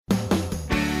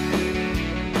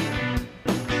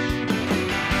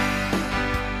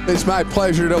It's my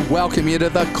pleasure to welcome you to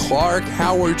the Clark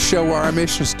Howard Show, where our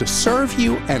mission is to serve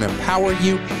you and empower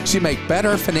you so you make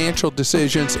better financial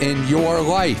decisions in your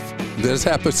life. This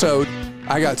episode,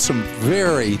 I got some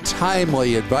very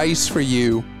timely advice for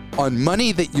you on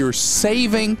money that you're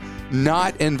saving,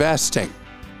 not investing.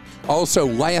 Also,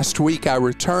 last week I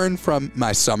returned from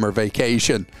my summer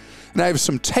vacation, and I have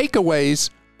some takeaways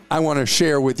I want to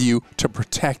share with you to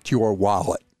protect your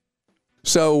wallet.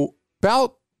 So,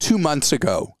 about 2 months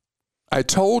ago, I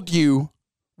told you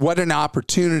what an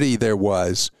opportunity there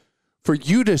was for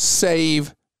you to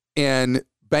save in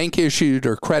bank-issued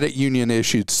or credit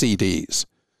union-issued CDs.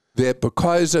 That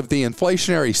because of the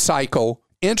inflationary cycle,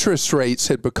 interest rates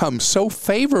had become so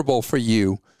favorable for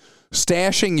you,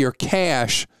 stashing your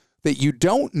cash that you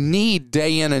don't need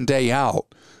day in and day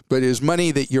out, but is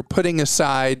money that you're putting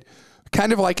aside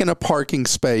kind of like in a parking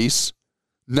space,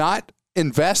 not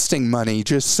investing money,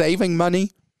 just saving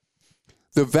money.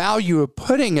 The value of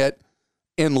putting it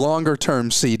in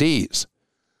longer-term CDs.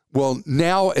 Well,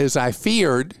 now, as I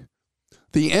feared,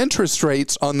 the interest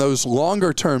rates on those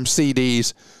longer-term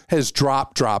CDs has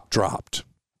dropped.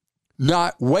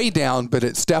 Not way down, but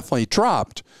it's definitely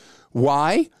dropped.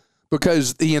 Why?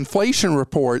 Because the inflation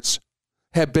reports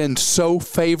have been so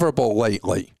favorable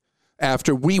lately.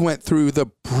 After we went through the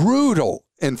brutal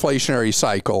inflationary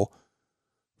cycle,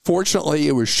 fortunately,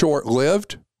 it was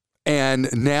short-lived, and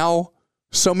now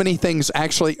so many things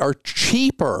actually are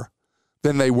cheaper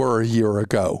than they were a year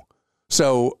ago.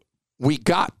 So we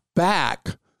got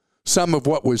back some of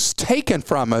what was taken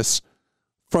from us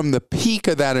from the peak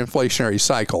of that inflationary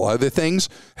cycle. Other things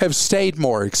have stayed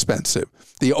more expensive.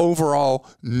 The overall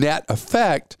net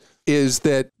effect is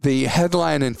that the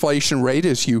headline inflation rate,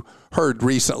 as you heard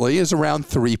recently, is around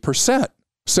 3%.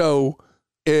 So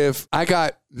if I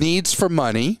got needs for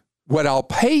money, what I'll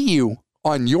pay you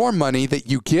on your money that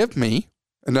you give me,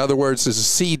 in other words, as a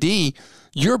CD,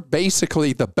 you're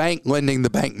basically the bank lending the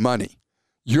bank money.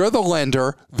 You're the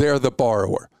lender, they're the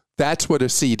borrower. That's what a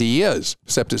CD is,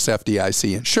 except it's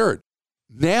FDIC insured.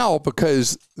 Now,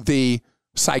 because the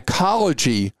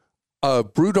psychology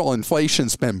of brutal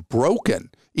inflation's been broken,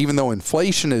 even though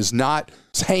inflation is not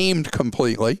tamed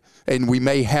completely, and we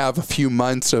may have a few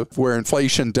months of where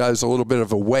inflation does a little bit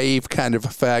of a wave kind of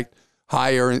effect,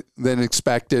 higher than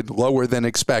expected, lower than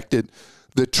expected.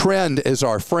 The trend is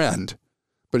our friend,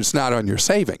 but it's not on your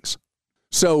savings.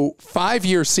 So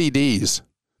 5-year CDs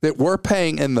that we're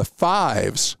paying in the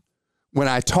fives, when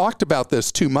I talked about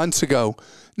this 2 months ago,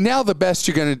 now the best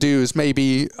you're going to do is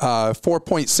maybe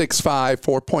 4.65,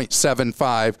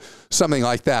 4.75, something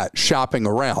like that, shopping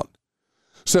around.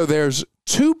 So there's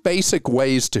two basic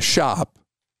ways to shop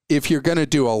if you're going to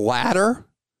do a ladder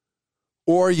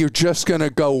or you're just going to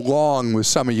go long with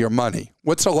some of your money.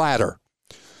 What's a ladder?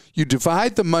 You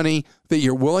divide the money that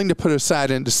you're willing to put aside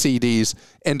into CDs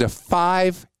into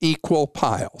 5 equal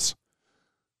piles.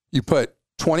 You put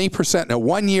 20% in a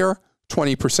 1 year,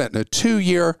 20% in a 2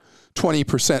 year,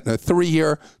 20% in a 3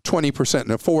 year, 20%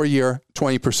 in a 4 year,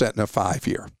 20% in a 5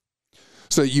 year.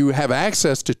 So you have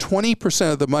access to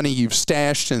 20% of the money you've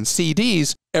stashed in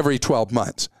CDs every 12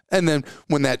 months. And then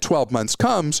when that 12 months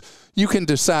comes, you can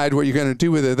decide what you're going to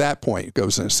do with it at that point. It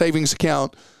goes in a savings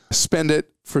account, spend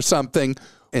it for something,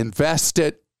 invest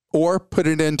it, or put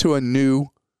it into a new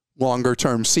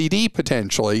longer-term CD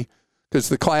potentially, because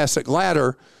the classic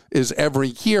ladder is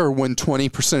every year when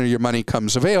 20% of your money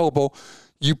comes available,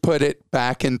 you put it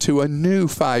back into a new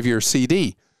 5-year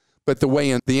CD. But the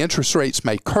way the interest rates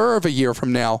may curve a year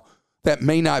from now, that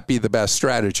may not be the best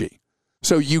strategy.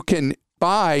 So you can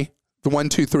buy the 1,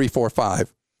 2, 3, 4,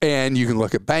 5, and you can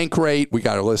look at bank rate. We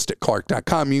got a list at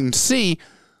clark.com. You can see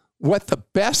what the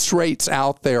best rates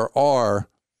out there are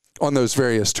on those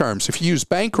various terms. If you use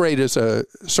Bankrate as a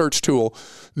search tool,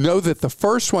 know that the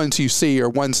first ones you see are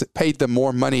ones that paid them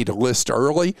more money to list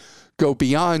early. Go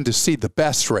beyond to see the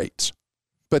best rates.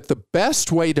 But the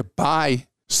best way to buy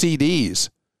CDs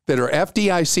that are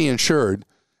FDIC insured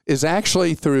is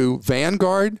actually through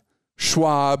Vanguard,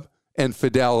 Schwab, and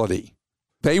Fidelity.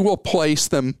 They will place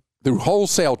them through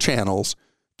wholesale channels,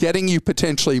 getting you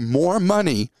potentially more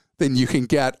money than you can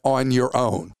get on your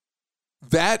own.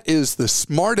 That is the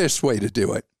smartest way to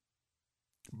do it,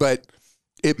 but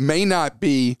it may not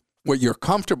be what you're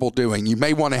comfortable doing. You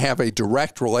may want to have a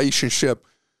direct relationship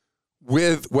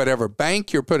with whatever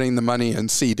bank you're putting the money in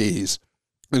CDs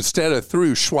instead of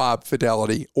through Schwab,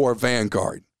 Fidelity, or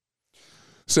Vanguard.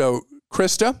 So,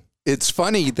 Krista, it's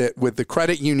funny that with the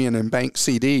credit union and bank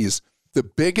CDs, the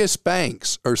biggest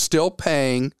banks are still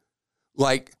paying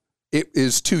like it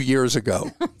is 2 years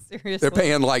ago. Seriously. They're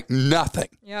paying like nothing.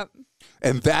 Yep.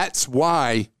 And that's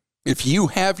why if you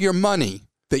have your money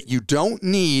that you don't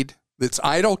need, that's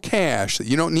idle cash that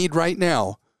you don't need right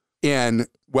now in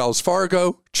Wells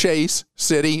Fargo, Chase,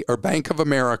 Citi, or Bank of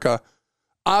America,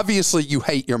 obviously you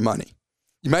hate your money.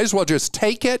 You might as well just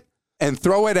take it and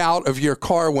throw it out of your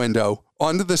car window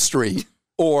onto the street,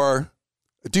 or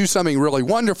do something really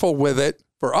wonderful with it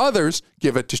for others,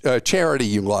 give it to a charity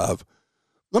you love.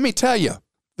 Let me tell you,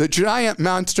 the giant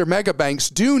monster mega banks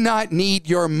do not need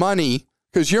your money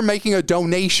because you're making a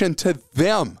donation to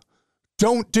them.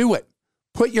 Don't do it.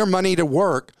 Put your money to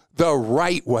work the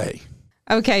right way.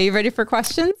 Okay, you ready for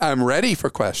questions? I'm ready for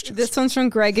questions. This one's from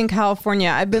Greg in California.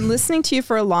 I've been listening to you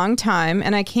for a long time,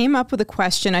 and I came up with a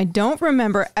question I don't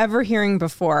remember ever hearing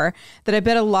before that I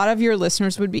bet a lot of your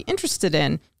listeners would be interested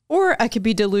in. Or I could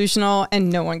be delusional and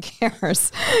no one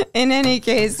cares. In any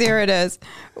case, here it is.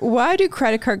 Why do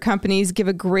credit card companies give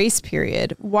a grace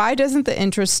period? Why doesn't the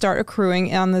interest start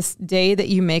accruing on this day that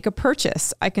you make a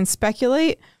purchase? I can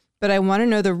speculate, but I want to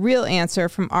know the real answer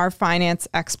from our finance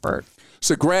expert.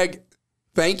 So, Greg,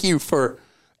 thank you for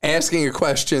asking a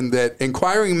question that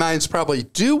inquiring minds probably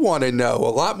do want to know,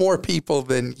 a lot more people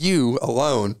than you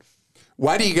alone.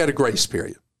 Why do you get a grace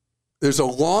period? There's a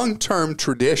long-term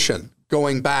tradition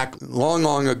going back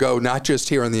long ago, not just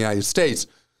here in the United States,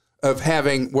 of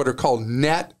having what are called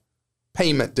net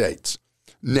payment dates.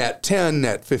 Net 10,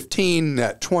 net 15,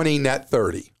 net 20, net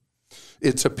 30.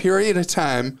 It's a period of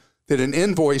time that an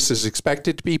invoice is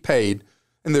expected to be paid,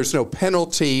 and there's no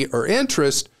penalty or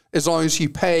interest as long as you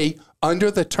pay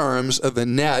under the terms of the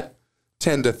net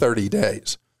 10 to 30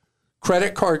 days.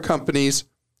 Credit card companies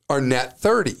are net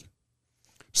 30.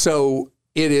 So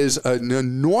it is an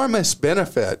enormous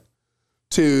benefit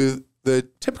to the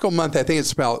typical month. I think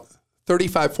it's about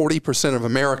 35-40% of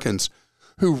Americans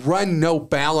who run no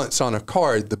balance on a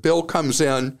card. The bill comes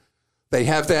in, they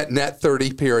have that net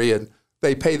 30 period,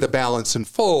 they pay the balance in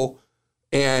full,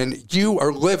 and you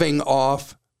are living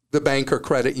off the bank or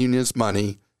credit union's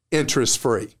money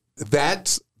interest-free.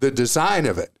 That's the design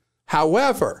of it.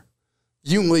 However,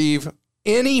 you leave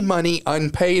any money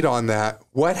unpaid on that,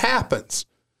 what happens?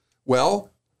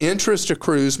 Well, interest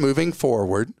accrues moving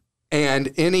forward,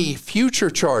 and any future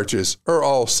charges are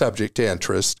all subject to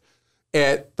interest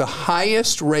at the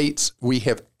highest rates we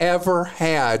have ever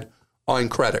had on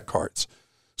credit cards.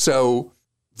 So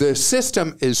the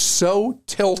system is so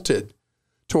tilted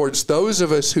towards those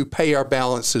of us who pay our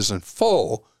balances in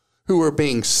full, who are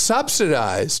being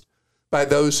subsidized by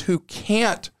those who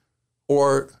can't,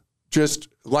 or just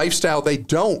lifestyle, they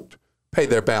don't pay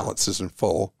their balances in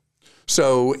full.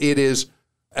 So it is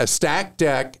a stacked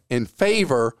deck in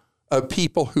favor of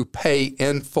people who pay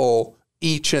in full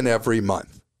each and every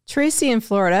month. Tracy in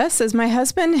Florida says, my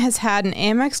husband has had an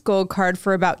Amex Gold card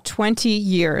for about 20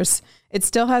 years. It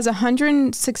still has a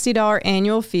 $160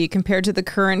 annual fee compared to the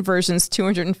current version's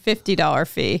 $250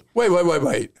 fee.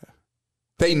 Wait.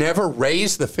 They never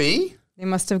raised the fee? They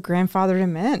must have grandfathered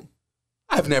him in.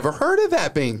 I've never heard of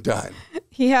that being done.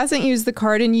 He hasn't used the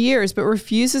card in years, but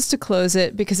refuses to close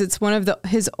it because it's one of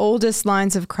his oldest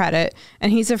lines of credit,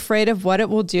 and he's afraid of what it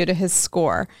will do to his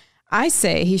score. I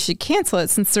say he should cancel it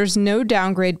since there's no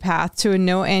downgrade path to a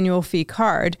no annual fee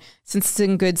card. Since it's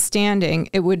in good standing,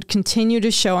 it would continue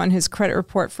to show on his credit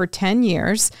report for 10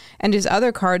 years, and his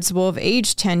other cards will have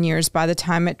aged 10 years by the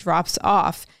time it drops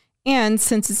off. And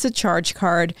since it's a charge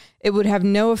card, it would have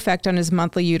no effect on his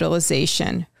monthly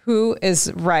utilization. Who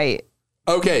is right?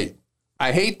 Okay,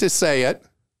 I hate to say it,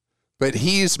 but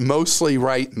he's mostly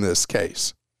right in this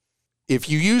case. If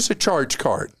you use a charge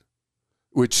card,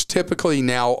 which typically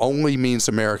now only means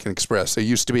American Express, there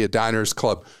used to be a Diners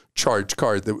Club charge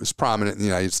card that was prominent in the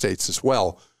United States as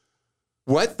well.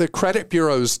 What the credit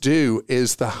bureaus do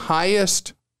is the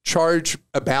highest charge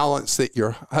balance that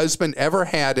your husband ever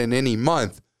had in any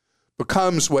month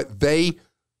becomes what they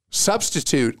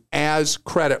substitute as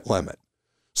credit limit.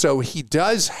 So he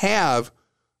does have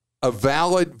a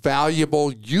valid,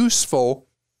 valuable, useful,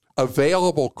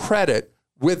 available credit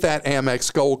with that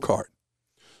Amex Gold card.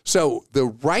 So the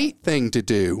right thing to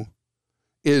do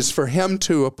is for him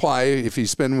to apply, if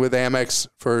he's been with Amex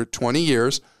for 20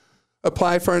 years,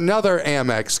 apply for another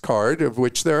Amex card, of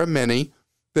which there are many,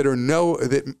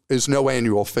 that is no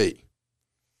annual fee.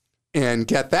 And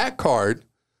get that card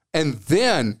and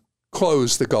then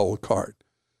close the Gold card.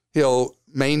 He'll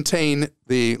maintain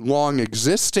the long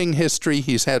existing history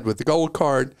he's had with the Gold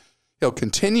card. He'll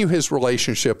continue his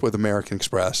relationship with American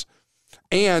Express,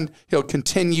 and he'll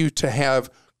continue to have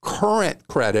current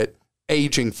credit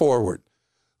aging forward.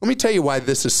 Let me tell you why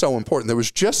this is so important. There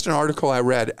was just an article I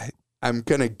read, I'm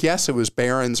going to guess it was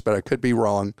Barron's, but I could be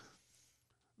wrong,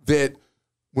 that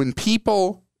when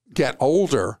people get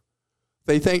older,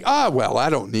 they think, well, I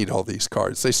don't need all these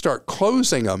cards. They start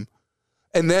closing them.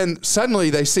 And then suddenly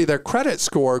they see their credit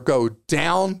score go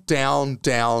down, down,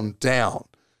 down, down.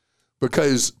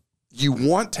 Because you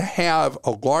want to have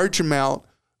a large amount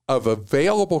of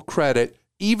available credit,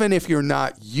 even if you're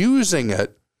not using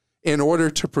it, in order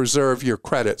to preserve your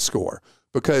credit score.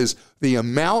 Because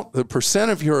the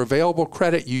percent of your available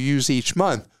credit you use each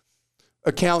month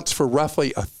accounts for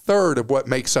roughly a third of what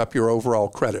makes up your overall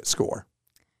credit score.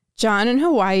 John in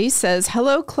Hawaii says,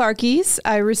 hello, Clarkies.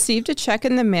 I received a check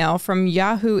in the mail from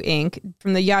Yahoo Inc.,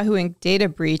 from the Yahoo Inc. data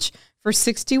breach for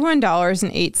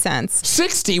 $61.08.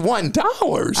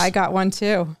 $61? I got one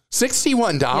too.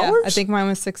 $61? Yeah, I think mine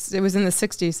was it was in the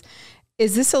 60s.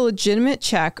 Is this a legitimate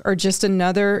check or just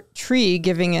another tree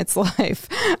giving its life?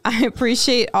 I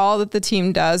appreciate all that the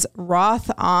team does.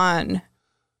 Roth on.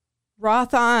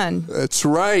 Roth on. That's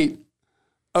right.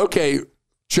 Okay,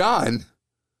 John,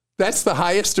 that's the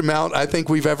highest amount I think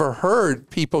we've ever heard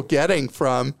people getting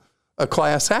from a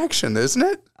class action, isn't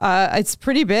it? It's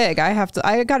pretty big.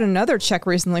 I got another check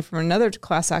recently from another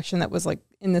class action that was like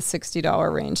in the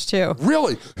 $60 range too.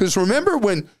 Really? Because remember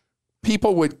when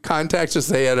people would contact us,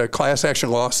 they had a class action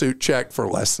lawsuit check for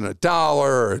less than $1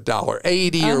 or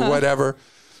 $1.80 or whatever.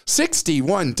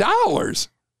 $61.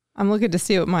 I'm looking to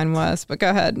see what mine was, but go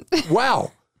ahead.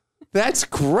 Wow. That's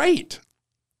great.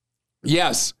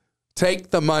 Yes. Take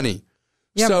the money.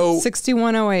 Yeah, so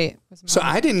 $61.08. So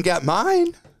I didn't get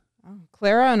mine. Oh,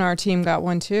 Clara and our team got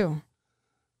one too.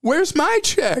 Where's my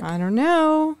check? I don't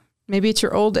know. Maybe it's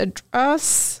your old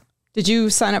address. Did you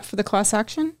sign up for the class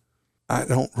action? I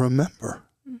don't remember.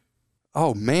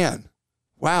 Oh, man.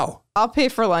 Wow. I'll pay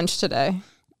for lunch today.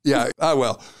 Yeah, I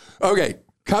will. Okay,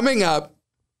 coming up,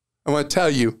 I want to tell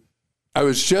you, I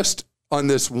was just on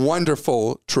this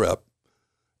wonderful trip,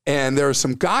 and there are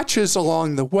some gotchas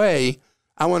along the way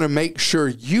I want to make sure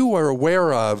you are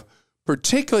aware of,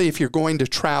 particularly if you're going to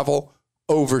travel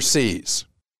overseas.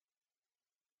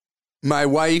 My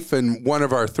wife and one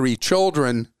of our 3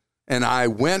 children and I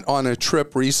went on a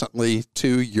trip recently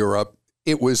to Europe.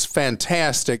 It was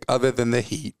fantastic other than the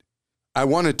heat. I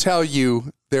want to tell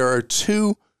you there are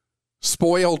 2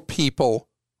 spoiled people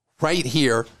right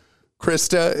here,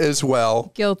 Krista as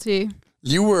well. Guilty.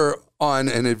 You were on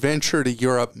an adventure to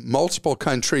Europe, multiple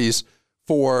countries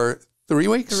for 3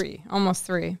 weeks? 3, almost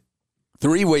 3.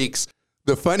 3 weeks.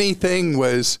 The funny thing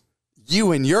was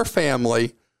you and your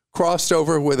family crossed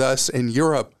over with us in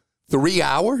Europe 3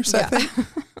 hours, I think.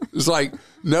 It was like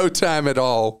no time at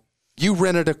all. You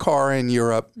rented a car in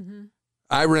Europe. Mm-hmm.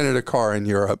 I rented a car in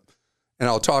Europe. And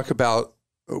I'll talk about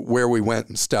where we went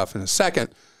and stuff in a second.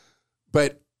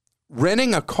 But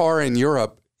renting a car in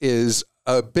Europe is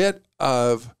a bit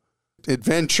of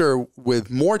adventure with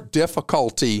more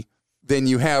difficulty than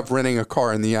you have renting a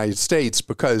car in the United States,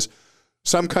 because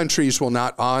some countries will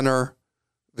not honor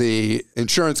the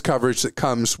insurance coverage that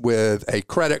comes with a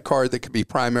credit card that could be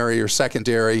primary or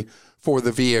secondary for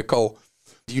the vehicle.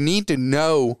 You need to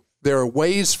know there are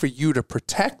ways for you to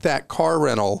protect that car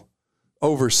rental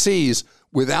overseas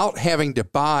without having to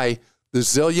buy the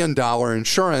 $1 zillion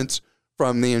insurance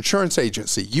from the insurance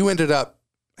agency. You ended up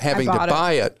having to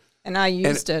buy it. And I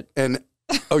used it. And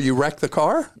oh, you wrecked the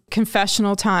car?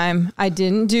 Confessional time. I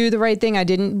didn't do the right thing. I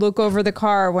didn't look over the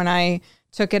car when I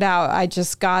took it out. I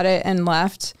just got it and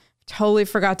left. Totally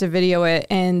forgot to video it.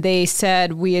 And they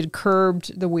said we had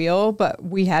curbed the wheel, but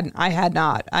I had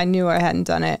not. I knew I hadn't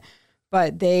done it.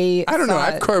 But I don't know.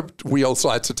 I've curbed wheels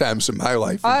lots of times in my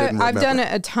life. I've done it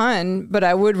a ton, but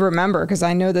I would remember because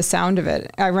I know the sound of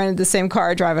it. I rented the same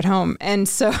car, I drive it home. And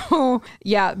so,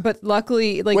 yeah, but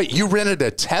luckily, Wait, you rented a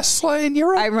Tesla in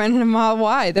Europe? I rented a Model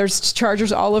Y. There's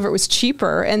chargers all over. It was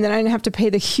cheaper. And then I didn't have to pay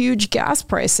the huge gas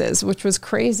prices, which was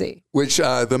crazy. Which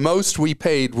the most we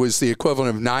paid was the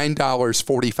equivalent of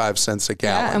 $9.45 a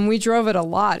gallon. Yeah, and we drove it a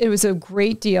lot. It was a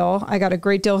great deal. I got a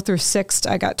great deal through Sixt.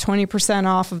 I got 20%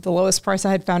 off of the lowest price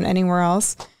I had found anywhere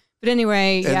else. But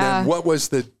anyway, and then what was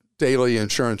the daily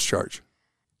insurance charge?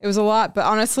 It was a lot, but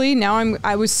honestly, now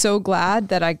I was so glad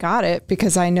that I got it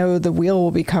because I know the wheel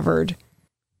will be covered.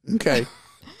 Okay.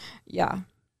 Yeah.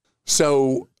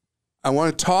 So I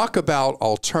want to talk about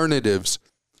alternatives.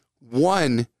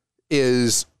 One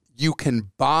is you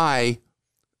can buy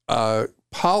a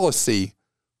policy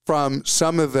from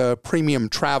some of the premium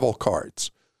travel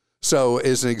cards. So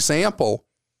as an example,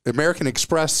 American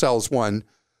Express sells one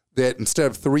that instead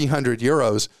of 300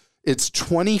 euros, it's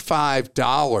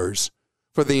 $25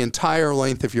 for the entire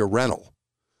length of your rental.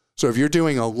 So if you're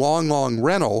doing a long, long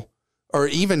rental, or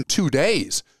even 2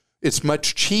 days, it's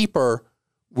much cheaper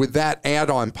with that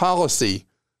add-on policy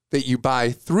that you buy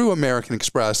through American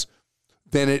Express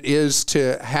than it is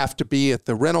to have to be at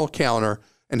the rental counter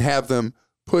and have them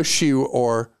push you,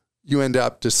 or you end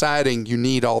up deciding you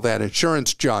need all that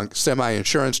insurance junk,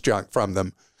 semi-insurance junk from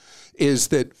them, is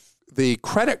that the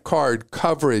credit card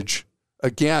coverage,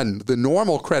 again, the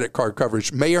normal credit card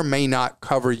coverage may or may not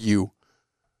cover you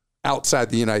outside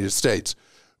the United States.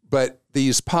 But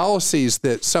these policies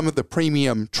that some of the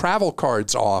premium travel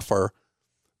cards offer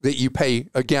that you pay,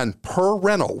 again, per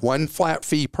rental, one flat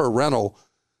fee per rental,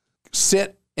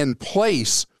 sit in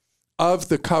place of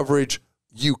the coverage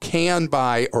you can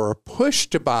buy or are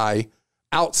pushed to buy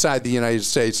outside the United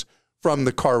States from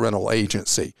the car rental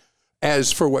agency.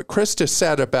 As for what Krista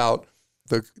said about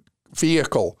the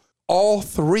vehicle, all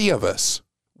three of us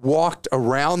walked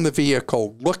around the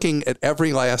vehicle looking at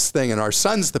every last thing, and our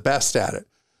son's the best at it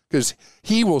because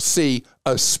he will see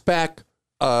a speck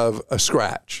of a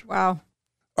scratch. Wow.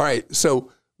 All right,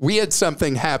 so we had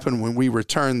something happen when we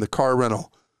returned the car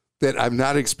rental that I've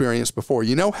not experienced before.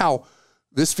 You know how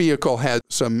this vehicle had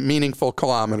some meaningful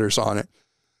kilometers on it,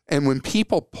 and when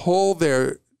people pull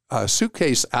their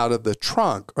suitcase out of the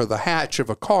trunk or the hatch of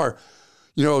a car,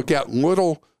 you know, get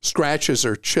little scratches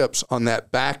or chips on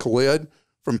that back lid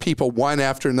from people one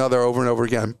after another over and over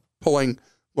again, pulling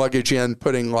luggage in,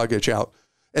 putting luggage out.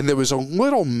 And there was a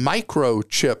little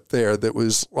microchip there that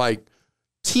was like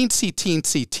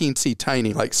teensy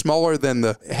tiny, like smaller than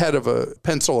the head of a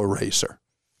pencil eraser.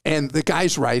 And the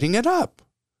guy's writing it up.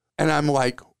 And I'm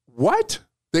like, what?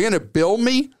 They're going to bill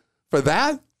me for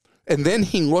that? And then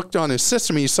he looked on his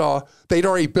system. He saw they'd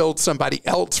already billed somebody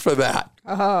else for that.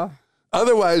 Oh.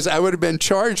 Otherwise, I would have been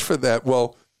charged for that.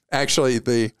 Well, actually,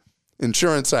 the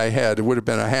insurance I had, it would have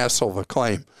been a hassle of a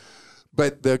claim.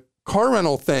 But the car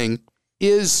rental thing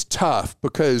is tough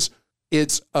because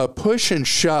it's a push and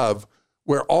shove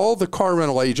where all the car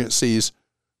rental agencies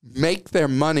make their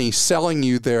money selling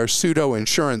you their pseudo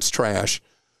insurance trash,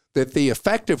 that the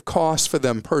effective cost for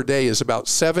them per day is about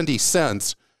 70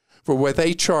 cents for what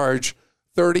they charge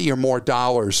 $30 or more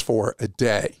for a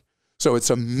day. So it's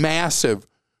a massive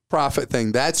profit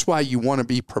thing. That's why you want to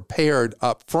be prepared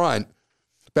up front.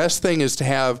 Best thing is to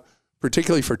have,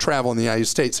 particularly for travel in the United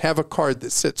States, have a card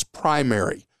that sits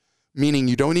primary, meaning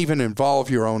you don't even involve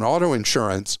your own auto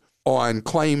insurance on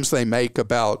claims they make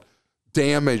about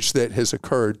damage that has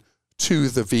occurred to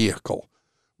the vehicle.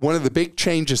 One of the big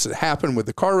changes that happened with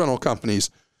the car rental companies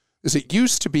is it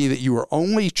used to be that you were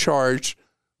only charged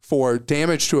for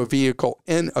damage to a vehicle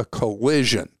in a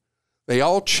collision. They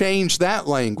all changed that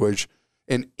language,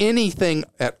 and anything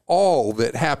at all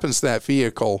that happens to that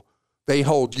vehicle, they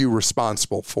hold you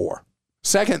responsible for.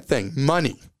 Second thing,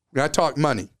 money. We got to talk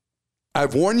money.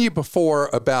 I've warned you before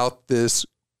about this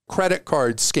credit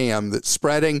card scam that's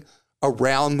spreading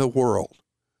around the world.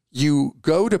 You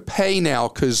go to pay now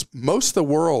because most of the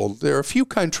world, there are a few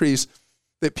countries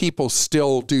that people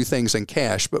still do things in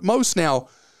cash, but most now,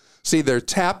 it's either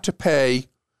tap to pay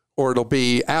or it'll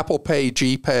be Apple Pay,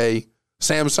 GPay,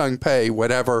 Samsung Pay,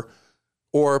 whatever,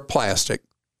 or plastic.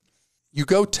 You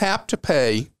go tap to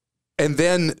pay, and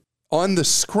then on the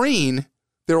screen,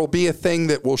 there will be a thing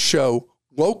that will show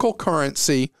local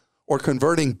currency or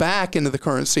converting back into the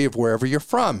currency of wherever you're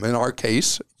from, in our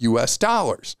case, US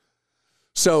dollars.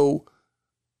 So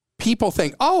people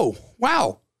think, oh,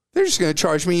 wow, they're just going to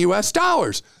charge me US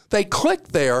dollars. They click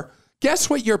there. Guess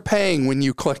what you're paying when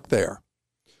you click there?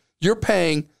 You're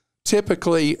paying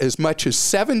typically as much as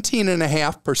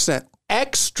 17.5%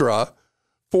 extra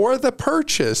for the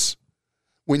purchase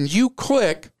when you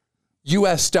click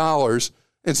US dollars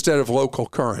instead of local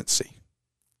currency.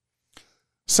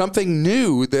 Something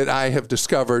new that I have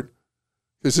discovered,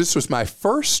 because this was my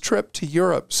first trip to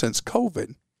Europe since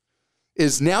COVID,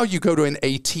 is now you go to an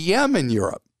ATM in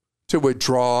Europe to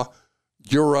withdraw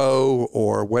euro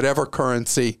or whatever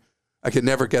currency. I could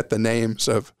never get the names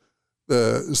of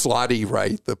the zloty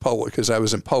right, the Polish, because I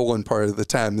was in Poland part of the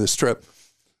time this trip.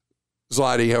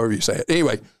 Zloty, however you say it.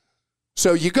 Anyway,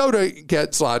 so you go to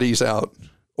get zlotys out,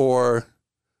 or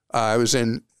I was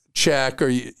in Czech, or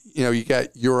you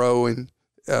got euro and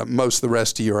most of the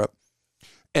rest of Europe.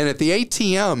 And at the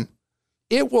ATM,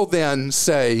 it will then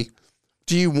say,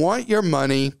 do you want your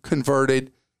money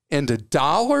converted into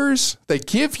dollars? They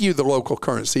give you the local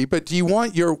currency, but do you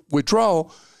want your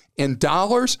withdrawal in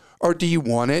dollars, or do you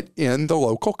want it in the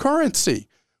local currency?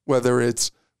 Whether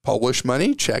it's Polish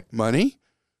money, Czech money,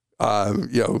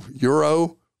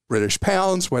 euro, British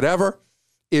pounds, whatever.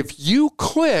 If you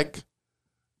click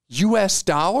US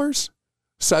dollars,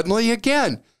 suddenly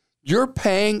again, you're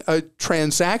paying a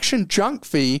transaction junk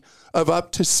fee of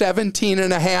up to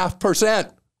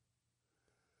 17.5%.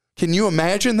 Can you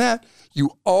imagine that?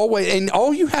 And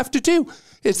all you have to do,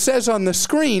 it says on the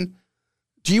screen,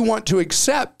 Do you want to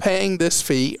accept paying this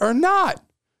fee or not?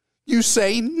 You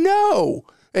say no,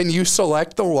 and you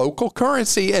select the local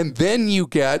currency, and then you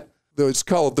get what's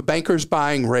called the banker's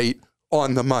buying rate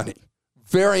on the money.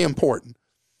 Very important.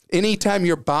 Anytime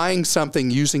you're buying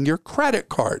something using your credit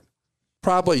card,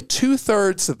 probably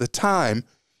 2/3 of the time,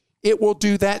 it will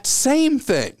do that same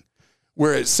thing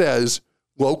where it says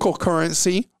local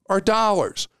currency or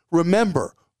dollars.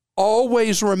 Remember,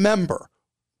 always remember,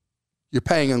 you're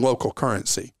paying in local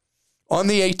currency. On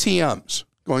the ATMs,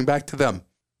 going back to them,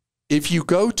 if you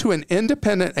go to an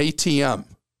independent ATM,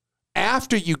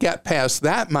 after you get past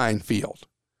that minefield,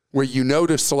 where you know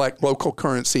to select local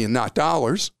currency and not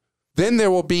dollars, then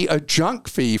there will be a junk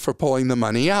fee for pulling the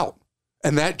money out.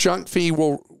 And that junk fee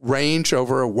will range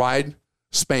over a wide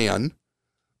span.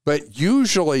 But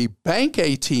usually bank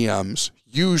ATMs,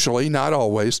 usually, not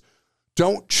always,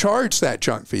 don't charge that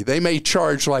junk fee. They may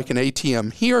charge like an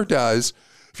ATM here does.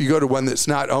 If you go to one that's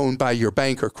not owned by your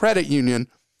bank or credit union,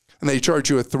 and they charge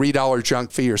you a $3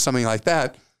 junk fee or something like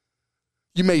that,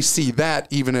 you may see that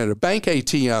even at a bank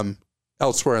ATM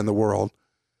elsewhere in the world.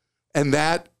 And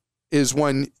that is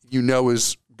one you know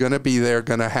is going to be there,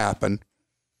 going to happen.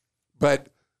 But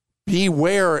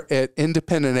beware at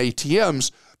independent ATMs,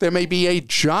 there may be a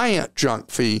giant junk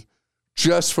fee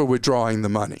just for withdrawing the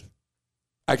money.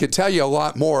 I could tell you a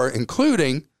lot more,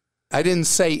 including, I didn't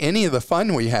say any of the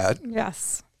fun we had.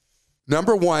 Yes.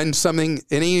 Number one, something,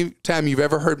 anytime you've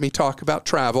ever heard me talk about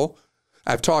travel,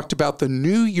 I've talked about the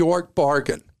New York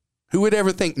bargain. Who would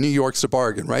ever think New York's a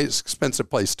bargain, right? It's an expensive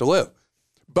place to live.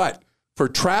 But for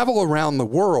travel around the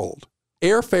world,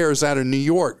 airfares out of New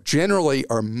York generally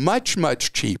are much,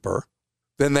 much cheaper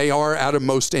than they are out of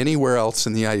most anywhere else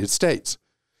in the United States.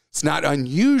 It's not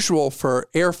unusual for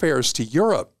airfares to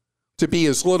Europe to be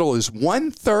as little as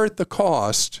 1/3 the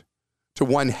cost to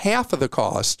 1/2 of the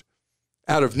cost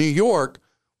out of New York,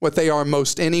 what they are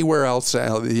most anywhere else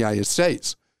out of the United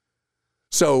States.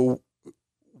 So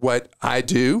what I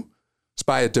do is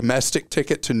buy a domestic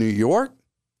ticket to New York,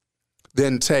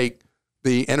 then take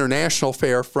the international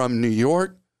fare from New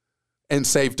York and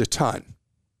saved a ton.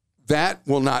 That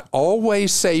will not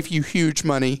always save you huge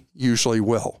money, usually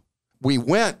will. We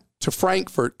went to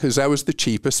Frankfurt because that was the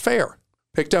cheapest fare.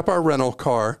 Picked up our rental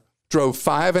car, drove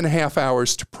 5.5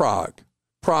 hours to Prague.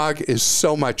 Prague is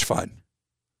so much fun.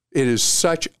 It is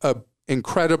such an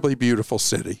incredibly beautiful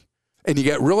city. And you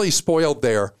get really spoiled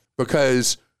there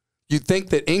because you'd think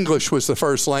that English was the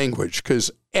first language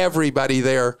because everybody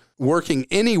there working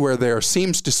anywhere there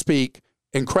seems to speak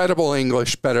incredible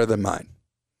English better than mine.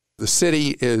 The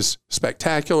city is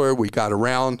spectacular. We got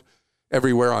around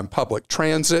everywhere on public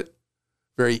transit.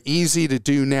 Very easy to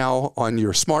do now on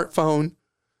your smartphone.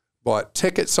 Bought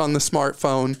tickets on the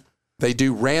smartphone. They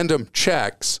do random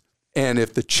checks. And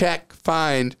if the check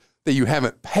find that you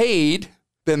haven't paid,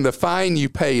 then the fine you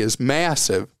pay is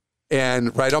massive.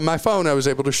 And right on my phone, I was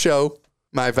able to show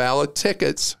my valid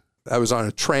tickets. I was on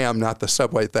a tram, not the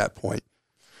subway at that point.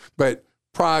 But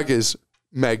Prague is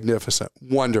magnificent,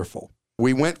 wonderful.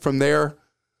 We went from there,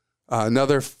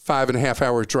 another 5.5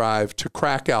 hour drive to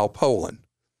Krakow, Poland.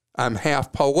 I'm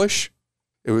half Polish.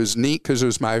 It was neat because it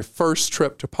was my first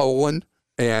trip to Poland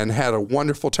and had a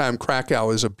wonderful time. Krakow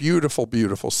is a beautiful,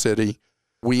 beautiful city.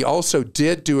 We also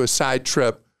did do a side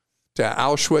trip to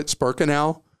Auschwitz,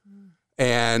 Birkenau.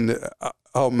 And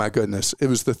oh my goodness, it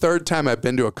was the third time I've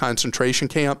been to a concentration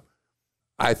camp.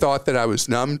 I thought that I was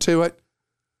numb to it.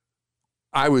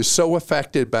 I was so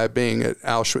affected by being at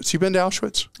Auschwitz. You been to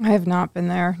Auschwitz? I have not been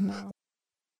there, no.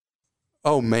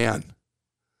 Oh man.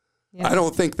 Yes. I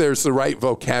don't think there's the right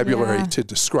vocabulary to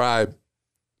describe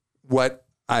what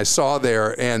I saw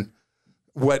there. And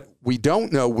what we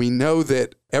don't know, we know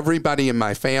that everybody in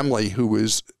my family who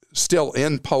was still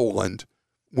in Poland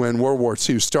when World War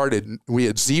II started, we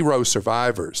had 0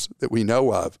 survivors that we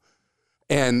know of.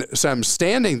 And so I'm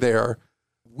standing there,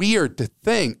 weird to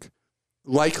think,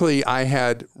 likely I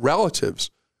had relatives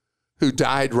who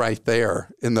died right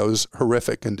there in those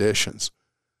horrific conditions.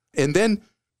 And then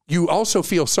you also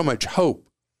feel so much hope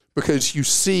because you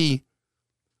see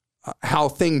how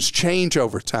things change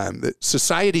over time, that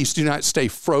societies do not stay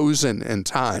frozen in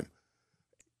time.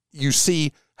 You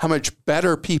see how much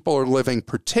better people are living,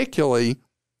 particularly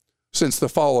since the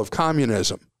fall of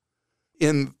communism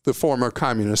in the former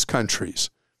communist countries.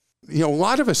 You know, a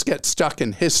lot of us get stuck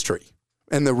in history,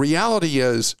 and the reality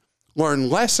is learn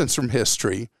lessons from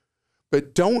history,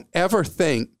 but don't ever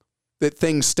think that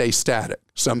things stay static.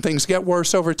 Some things get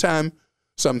worse over time,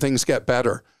 some things get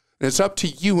better. And it's up to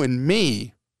you and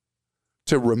me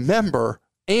to remember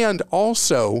and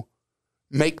also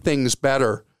make things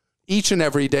better each and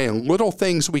every day, and little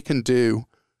things we can do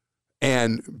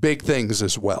and big things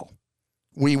as well.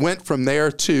 We went from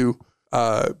there to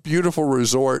a beautiful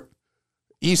resort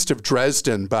east of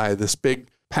Dresden by this big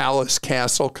palace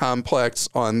castle complex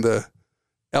on the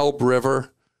Elbe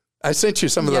River. I sent you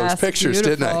some of those pictures,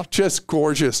 beautiful. didn't I? Just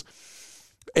gorgeous.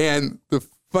 And the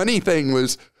funny thing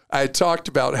was, I had talked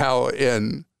about how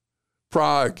in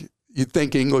Prague, you'd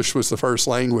think English was the first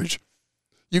language.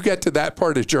 You get to that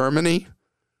part of Germany,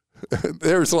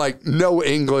 there's like no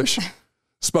English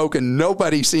spoken.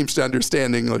 Nobody seems to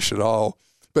understand English at all.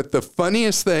 But the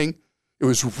funniest thing, it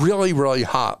was really, really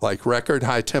hot, like record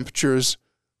high temperatures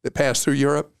that passed through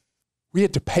Europe. We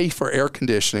had to pay for air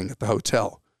conditioning at the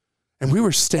hotel. And we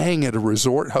were staying at a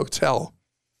resort hotel,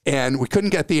 and we couldn't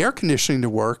get the air conditioning to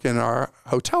work in our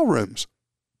hotel rooms.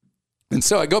 And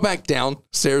so I go back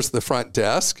downstairs to the front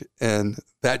desk, and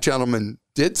that gentleman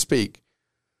did speak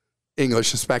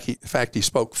English. In fact, he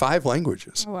spoke 5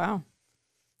 languages. Oh, wow.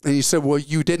 And he said, well,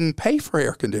 you didn't pay for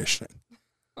air conditioning.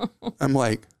 I'm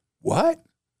like, what?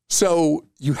 So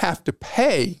you have to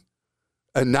pay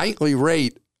a nightly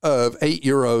rate of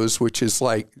 €8, which is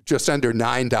like just under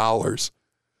 $9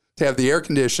 to have the air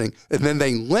conditioning. And then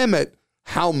they limit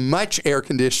how much air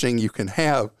conditioning you can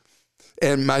have.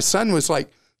 And my son was like,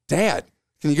 Dad,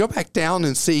 can you go back down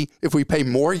and see if we pay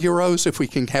more euros, if we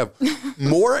can have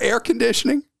more air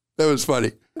conditioning? That was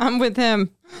funny. I'm with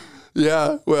him.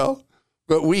 Yeah, well,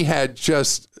 but we had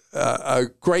just a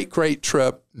great, great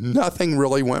trip. Nothing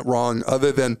really went wrong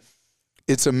other than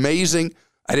it's amazing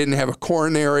I didn't have a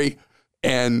coronary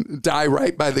and die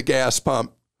right by the gas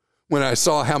pump when I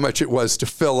saw how much it was to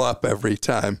fill up every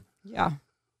time. Yeah.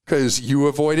 Because you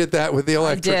avoided that with the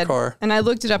electric car. And I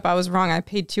looked it up. I was wrong. I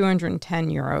paid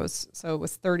 €210. So it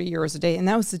was €30 a day. And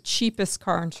that was the cheapest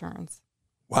car insurance.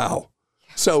 Wow.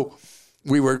 So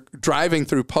we were driving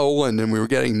through Poland and we were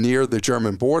getting near the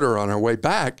German border on our way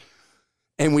back.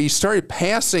 And we started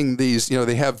passing these,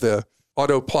 they have the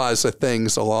auto plaza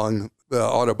things along the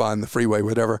Autobahn, the freeway,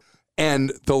 whatever.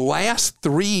 And the last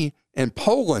 3 in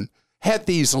Poland had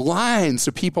these lines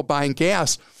of people buying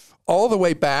gas all the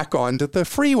way back onto the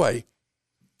freeway.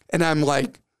 And I'm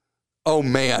like, oh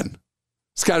man,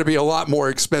 it's got to be a lot more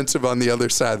expensive on the other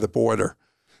side of the border.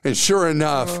 And sure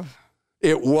enough,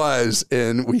 it was.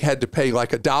 And we had to pay like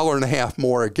 $1.50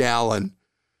 more a gallon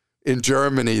in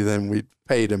Germany than we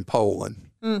paid in Poland.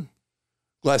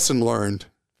 Lesson learned.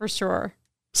 For sure.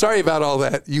 Sorry about all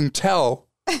that. You can tell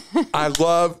I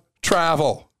love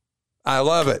travel. I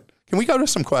love it. Can we go to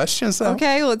some questions, though?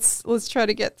 Okay, let's try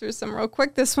to get through some real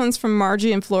quick. This one's from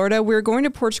Margie in Florida. We're going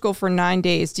to Portugal for 9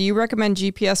 days. Do you recommend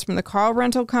GPS from the car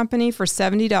rental company for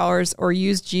 $70 or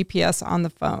use GPS on the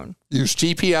phone? Use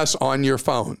GPS on your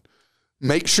phone.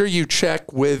 Make sure you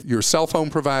check with your cell phone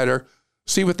provider.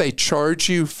 See what they charge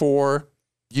you for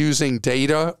using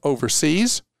data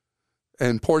overseas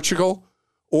in Portugal.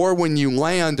 Or when you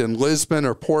land in Lisbon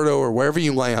or Porto or wherever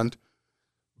you land,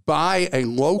 buy a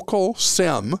local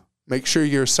SIM. Make sure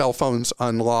your cell phone's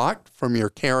unlocked from your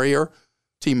carrier,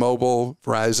 T-Mobile,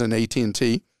 Verizon,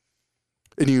 AT&T.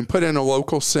 And you can put in a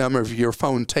local SIM, or if your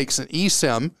phone takes an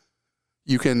eSIM,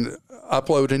 you can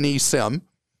upload an eSIM.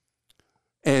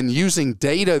 And using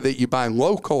data that you buy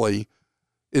locally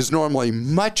is normally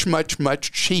much, much,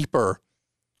 much cheaper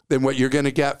than what you're going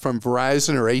to get from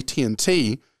Verizon or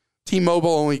AT&T. T-Mobile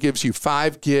only gives you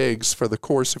 5 gigs for the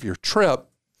course of your trip.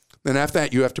 Then after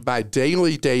that, you have to buy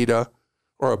daily data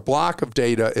or a block of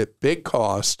data at big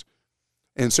cost.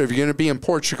 And so if you're going to be in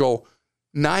Portugal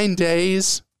 9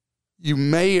 days, you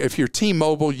may, if you're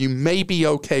T-Mobile, you may be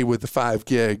okay with the 5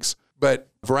 gigs. But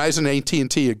Verizon,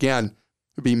 AT&T, again, it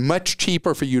would be much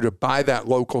cheaper for you to buy that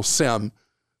local SIM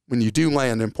when you do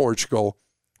land in Portugal.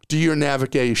 Do your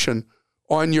navigation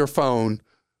on your phone.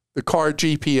 The car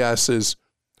GPSs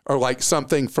are like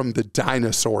something from the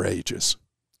dinosaur ages.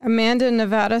 Amanda in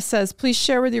Nevada says, please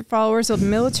share with your followers a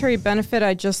military benefit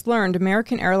I just learned.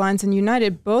 American Airlines and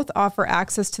United both offer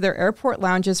access to their airport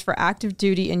lounges for active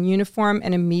duty in uniform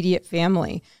and immediate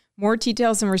family. More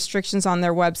details and restrictions on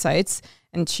their websites.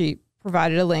 And she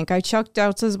provided a link. I checked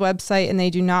Delta's website and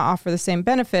they do not offer the same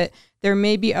benefit. There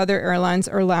may be other airlines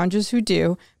or lounges who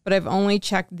do, but I've only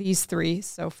checked these 3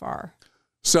 so far.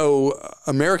 So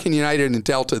American, United, and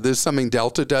Delta, this is something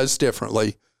Delta does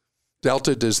differently.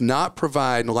 Delta does not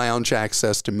provide lounge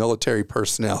access to military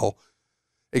personnel,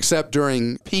 except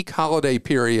during peak holiday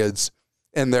periods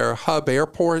in their hub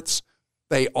airports.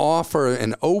 They offer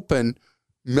and open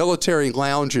military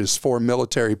lounges for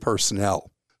military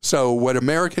personnel. So what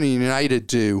American and United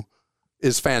do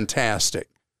is fantastic,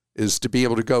 is to be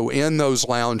able to go in those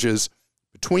lounges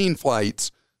between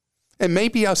flights. And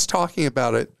maybe us talking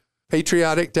about it,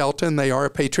 patriotic Delta, and they are a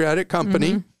patriotic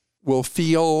company. will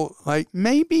feel like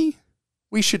maybe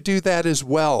we should do that as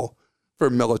well for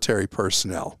military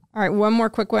personnel. All right, one more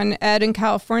quick one. Ed in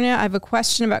California, I have a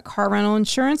question about car rental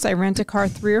insurance. I rent a car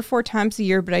 3 or 4 times a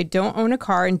year, but I don't own a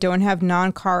car and don't have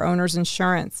non-car owner's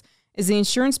insurance. Is the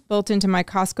insurance built into my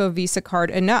Costco Visa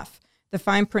card enough? The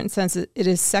fine print says it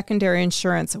is secondary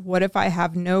insurance. What if I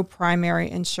have no primary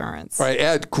insurance? All right,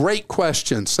 Ed, great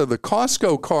question. So the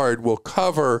Costco card will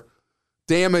cover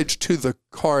damage to the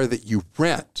car that you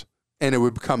rent, and it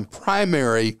would become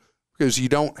primary because you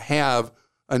don't have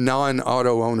a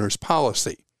non-auto owner's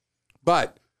policy.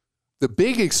 But the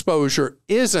big exposure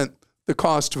isn't the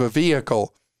cost of a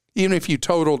vehicle, even if you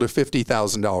totaled a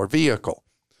 $50,000 vehicle.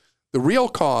 The real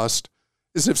cost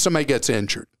is if somebody gets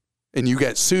injured and you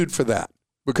get sued for that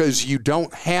because you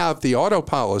don't have the auto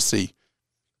policy,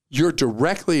 you're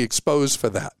directly exposed for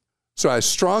that. So I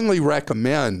strongly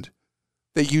recommend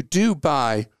that you do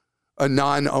buy a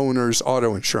non-owner's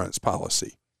auto insurance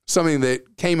policy, something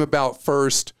that came about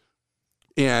first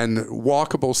in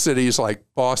walkable cities like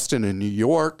Boston and New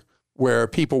York, where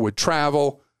people would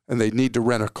travel and they'd need to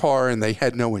rent a car and they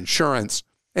had no insurance.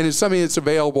 And it's something that's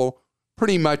available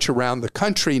pretty much around the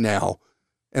country now,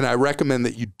 and I recommend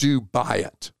that you do buy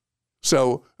it.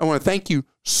 So I want to thank you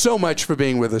so much for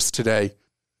being with us today.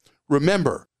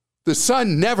 Remember, the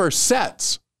sun never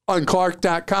sets on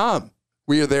Clark.com.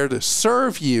 We are there to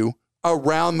serve you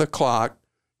around the clock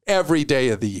every day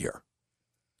of the year.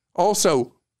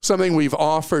 Also, something we've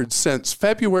offered since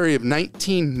February of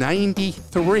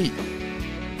 1993,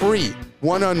 free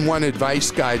one-on-one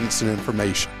advice, guidance, and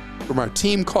information from our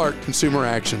Team Clark Consumer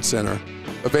Action Center,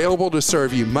 available to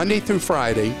serve you Monday through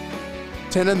Friday,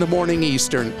 10 in the morning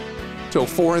Eastern till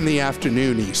 4 in the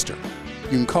afternoon Eastern. You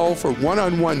can call for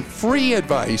one-on-one free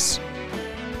advice,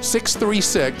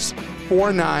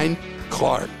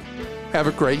 636-49-CLARK. Have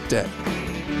a great day.